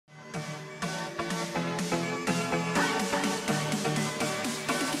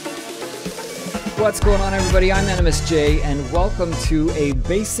What's going on, everybody? I'm AnimusJ, and welcome to a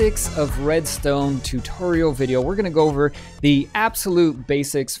Basics of Redstone tutorial video. We're going to go over the absolute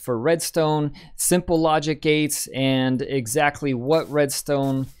basics for Redstone, simple logic gates, and exactly what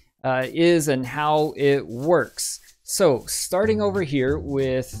Redstone is and how it works. So, starting over here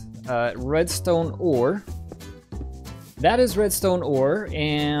with Redstone ore. That is Redstone ore,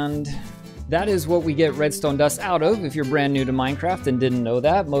 and that is what we get redstone dust out of. If you're brand new to Minecraft and didn't know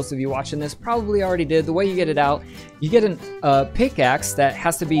that, most of you watching this probably already did. The way you get it out, you get a pickaxe that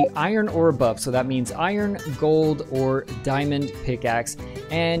has to be iron or above. So that means iron, gold, or diamond pickaxe.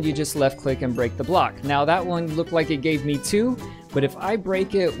 And you just left click and break the block. Now that one looked like it gave me 2, but if I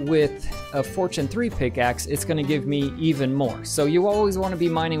break it with a Fortune 3 pickaxe, it's gonna give me even more. So you always wanna be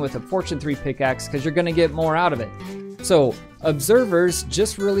mining with a Fortune 3 pickaxe because you're gonna get more out of it. So observers,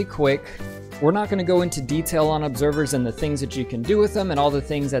 just really quick, we're not going to go into detail on observers and the things that you can do with them and all the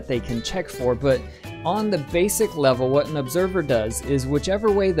things that they can check for, but on the basic level, what an observer does is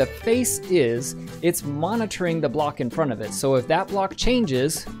whichever way the face is, it's monitoring the block in front of it. So if that block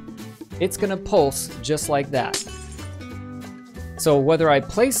changes, it's going to pulse just like that. So whether I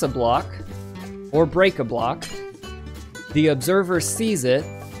place a block or break a block, the observer sees it,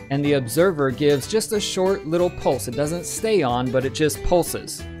 and the observer gives just a short little pulse. It doesn't stay on, but it just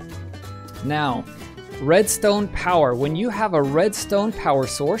pulses. Now, redstone power. When you have a redstone power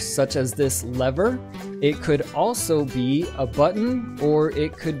source, such as this lever, it could also be a button or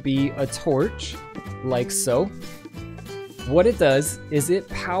it could be a torch, like so. What it does is it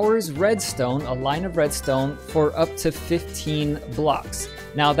powers redstone, a line of redstone, for up to 15 blocks.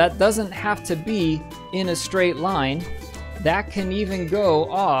 Now, that doesn't have to be in a straight line. That can even go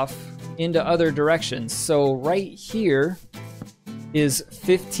off into other directions. So right here is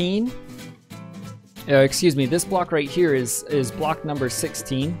 15. Excuse me, this block right here is block number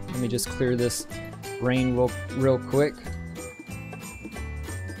 16. Let me just clear this rain real quick.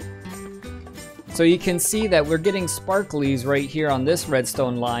 So you can see that we're getting sparklies right here on this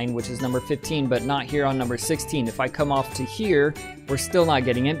redstone line, which is number 15, but not here on number 16. If I come off to here, we're still not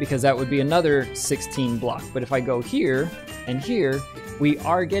getting it because that would be another 16 block. But if I go here and here, we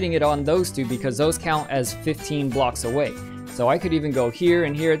are getting it on those two because those count as 15 blocks away. So I could even go here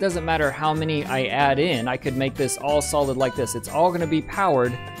and here. It doesn't matter how many I add in. I could make this all solid like this. It's all going to be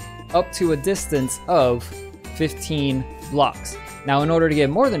powered up to a distance of 15 blocks. Now, in order to get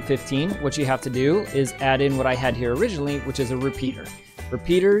more than 15, what you have to do is add in what I had here originally, which is a repeater.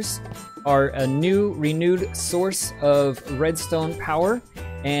 Repeaters are a new, renewed source of redstone power.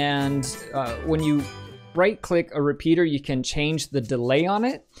 And when you right-click a repeater, you can change the delay on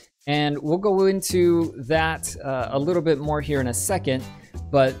it. And we'll go into that a little bit more here in a second,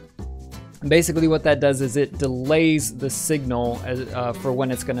 but basically what that does is it delays the signal for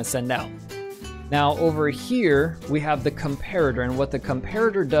when it's going to send out. Now over here we have the comparator, and what the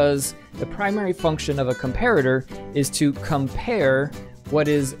comparator does, the primary function of a comparator is to compare what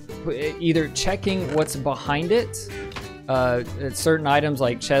is either checking what's behind it, certain items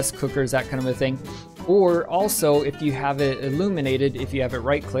like chests, cookers, that kind of a thing. Or also, if you have it illuminated, if you have it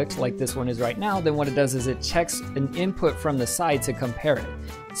right-clicked, like this one is right now, then what it does is it checks an input from the side to compare it.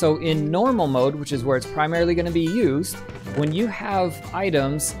 So in normal mode, which is where it's primarily going to be used, when you have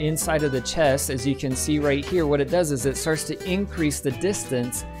items inside of the chest, as you can see right here, what it does is it starts to increase the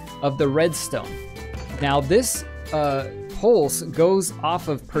distance of the redstone. Now this pulse goes off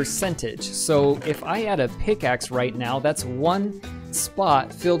of percentage. So if I add a pickaxe right now, that's 1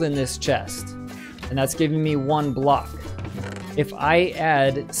 spot filled in this chest. And that's giving me 1 block. If I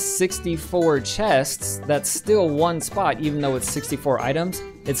add 64 chests, that's still 1 spot, even though it's 64 items,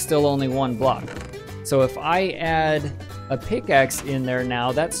 it's still only 1 block. So if I add a pickaxe in there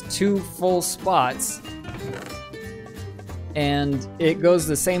now, that's 2 full spots. And it goes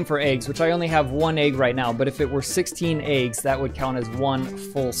the same for eggs, which I only have 1 egg right now, but if it were 16 eggs, that would count as 1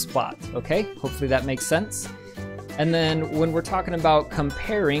 full spot, okay? Hopefully that makes sense. And then when we're talking about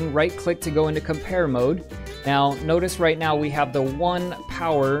comparing, right-click to go into compare mode. Now, notice right now we have the 1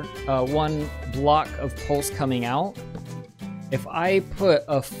 power, 1 block of pulse coming out. If I put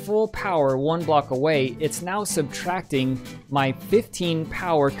a full power 1 block away, it's now subtracting my 15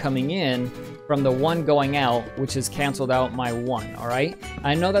 power coming in from the 1 going out, which has canceled out my 1, all right?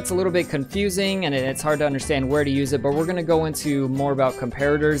 I know that's a little bit confusing and it's hard to understand where to use it, but we're gonna go into more about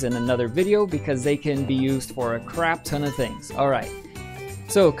comparators in another video because they can be used for a crap ton of things. All right,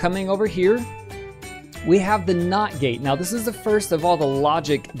 so coming over here, we have the NOT gate. Now this is the first of all the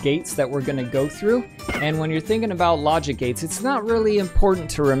logic gates that we're gonna go through. And when you're thinking about logic gates, it's not really important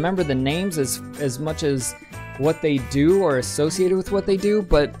to remember the names as much as what they do or associated with what they do,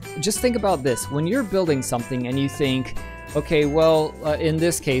 but just think about this. When you're building something and you think, okay, well, in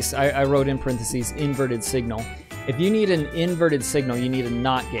this case, I wrote in parentheses, inverted signal. If you need an inverted signal, you need a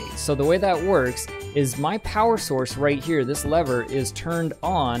NOT gate. So the way that works is my power source right here, this lever, is turned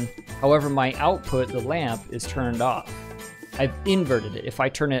on. However, my output, the lamp, is turned off. I've inverted it. If I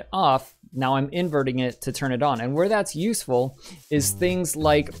turn it off, now I'm inverting it to turn it on. And where that's useful is things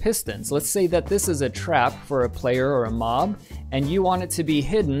like pistons. Let's say that this is a trap for a player or a mob, and you want it to be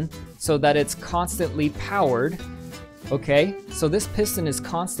hidden so that it's constantly powered. Okay, so this piston is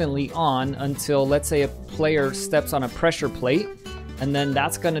constantly on until, let's say, a player steps on a pressure plate, and then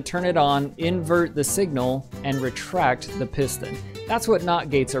that's going to turn it on, invert the signal, and retract the piston. That's what NOT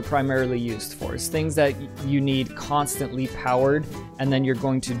gates are primarily used for, is things that you need constantly powered, and then you're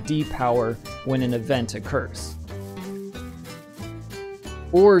going to depower when an event occurs.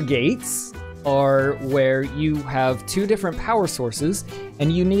 OR gates are where you have two different power sources,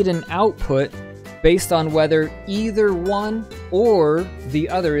 and you need an output based on whether either one or the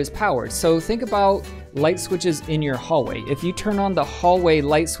other is powered. So think about light switches in your hallway. If you turn on the hallway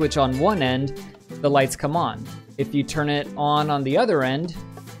light switch on one end, the lights come on. If you turn it on the other end,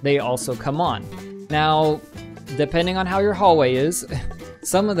 they also come on. Now, depending on how your hallway is,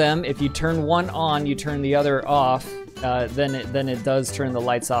 some of them, if you turn one on, you turn the other off, then it does turn the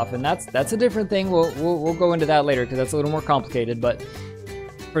lights off, and that's a different thing. We'll go into that later because that's a little more complicated. But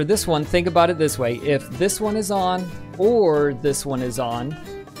for this one, think about it this way. If this one is on or this one is on,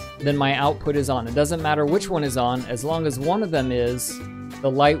 then my output is on. It doesn't matter which one is on, as long as one of them is, the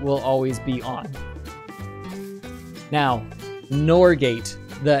light will always be on. Now, NOR gate.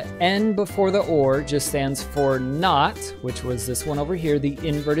 The N before the OR just stands for NOT, which was this one over here, the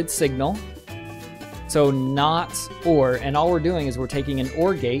inverted signal. So NOT OR, and all we're doing is we're taking an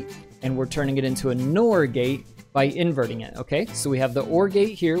OR gate and we're turning it into a NOR gate by inverting it, okay? So we have the OR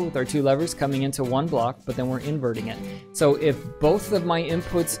gate here with our two levers coming into one block, but then we're inverting it. So if both of my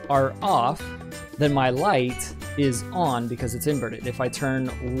inputs are off, then my light is on because it's inverted. If I turn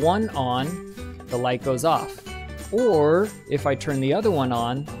one on, the light goes off. Or if I turn the other one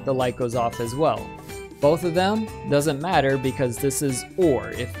on, the light goes off as well. Both of them doesn't matter because this is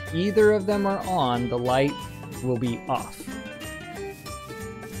OR. If either of them are on, the light will be off.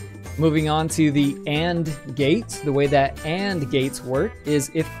 Moving on to the AND gate, the way that AND gates work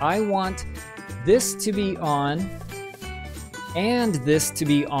is if I want this to be on and this to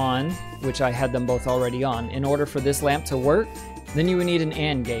be on, which I had them both already on, in order for this lamp to work, then you would need an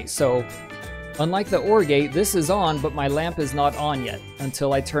AND gate. So unlike the OR gate, this is on, but my lamp is not on yet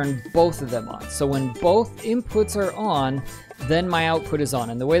until I turn both of them on. So when both inputs are on, then my output is on.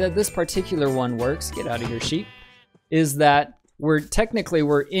 And the way that this particular one works, get out of here, sheep, is that we're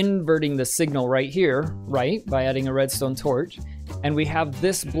inverting the signal right here, right, by adding a redstone torch, and we have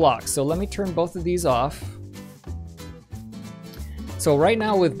this block. So let me turn both of these off. So right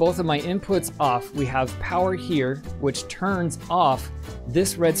now with both of my inputs off, we have power here, which turns off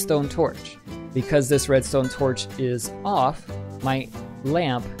this redstone torch. Because this redstone torch is off, my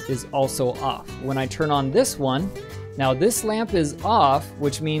lamp is also off. When I turn on this one, now this lamp is off,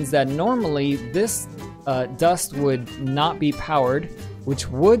 which means that normally this dust would not be powered, which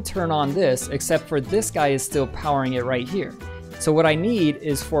would turn on this, except for this guy is still powering it right here. So what I need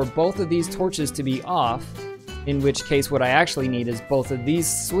is for both of these torches to be off, in which case what I actually need is both of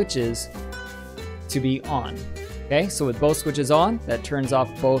these switches to be on. Okay, so with both switches on, that turns off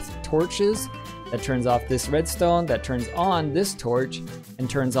both torches, that turns off this redstone, that turns on this torch, and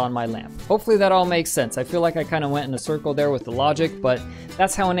turns on my lamp. Hopefully that all makes sense. I feel like I kind of went in a circle there with the logic, but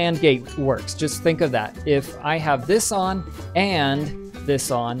that's how an AND gate works. Just think of that. If I have this on and this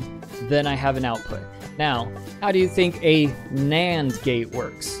on, then I have an output. Now, how do you think a NAND gate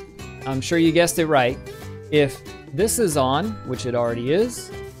works? I'm sure you guessed it right. If this is on, which it already is,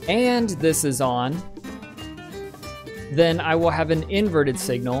 and this is on, then I will have an inverted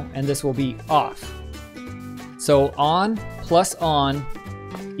signal and this will be off. So on plus on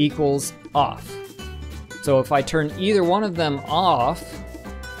equals off. So if I turn either one of them off,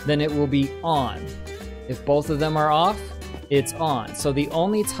 then it will be on. If both of them are off, it's on. So the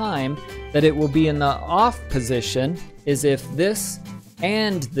only time that it will be in the off position is if this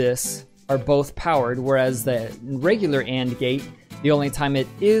and this are both powered, whereas the regular AND gate, the only time it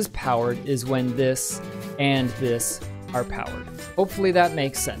is powered is when this and this are powered. Hopefully that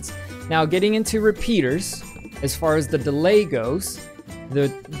makes sense. Now getting into repeaters, as far as the delay goes,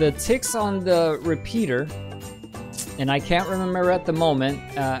 the ticks on the repeater, and I can't remember at the moment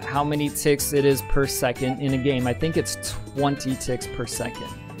how many ticks it is per second in a game. I think it's 20 ticks per second.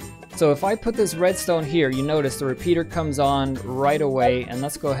 So if I put this redstone here, you notice the repeater comes on right away, and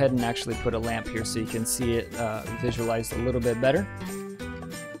let's go ahead and actually put a lamp here so you can see it visualized a little bit better.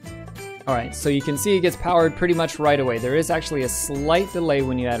 All right, so you can see it gets powered pretty much right away. There is actually a slight delay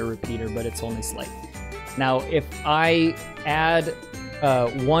when you add a repeater, but it's only slight. Now, if I add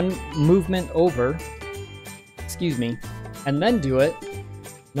one movement over, excuse me, and then do it,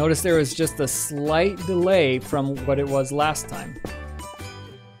 notice there was just a slight delay from what it was last time.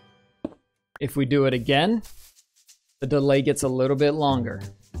 If we do it again, the delay gets a little bit longer.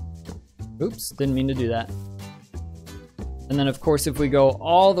 Oops, didn't mean to do that. And then of course, if we go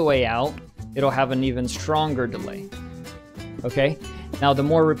all the way out, it'll have an even stronger delay. Okay, now the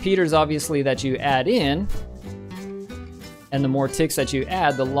more repeaters obviously that you add in, and the more ticks that you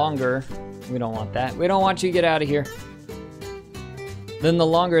add, the longer, we don't want that. We don't want you to get out of here. Then the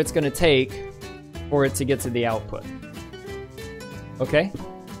longer it's gonna take for it to get to the output. Okay?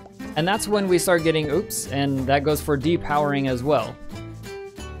 And that's when we start getting, oops, and that goes for depowering as well.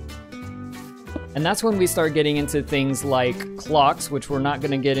 And that's when we start getting into things like clocks, which we're not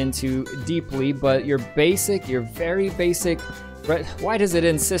gonna get into deeply, but your very basic, why does it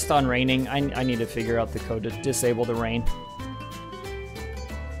insist on raining? I need to figure out the code to disable the rain.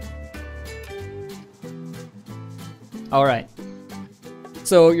 All right.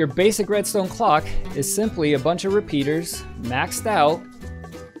 So your basic redstone clock is simply a bunch of repeaters maxed out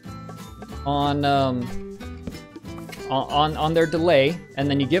on their delay, and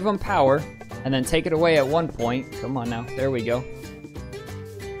then you give them power, and then take it away at one point. Come on now, there we go.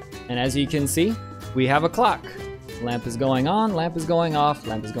 And as you can see, we have a clock. Lamp is going on, lamp is going off,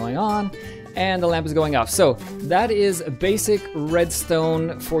 lamp is going on, and the lamp is going off. So that is basic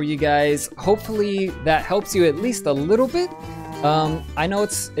redstone for you guys. Hopefully that helps you at least a little bit. I know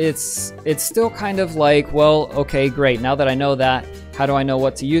it's still kind of like, well, okay, great. Now that I know that, how do I know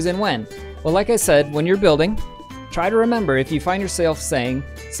what to use and when? Well, like I said, when you're building, try to remember if you find yourself saying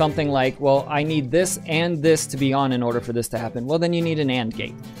something like, well, I need this and this to be on in order for this to happen, well, then you need an AND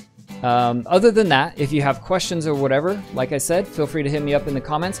gate. Other than that, if you have questions or whatever, like I said, feel free to hit me up in the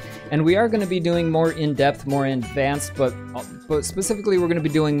comments. And we are going to be doing more in-depth, more advanced, but specifically we're going to be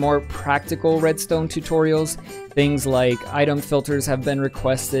doing more practical redstone tutorials. Things like item filters have been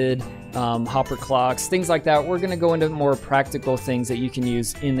requested, hopper clocks, things like that. We're going to go into more practical things that you can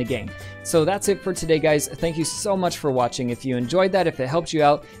use in the game. So that's it for today, guys. Thank you so much for watching. If you enjoyed that, if it helped you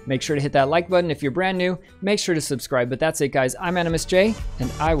out, make sure to hit that like button. If you're brand new, make sure to subscribe. But that's it, guys. I'm AnimusJ,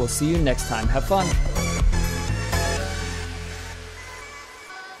 and I will see you next time. Have fun.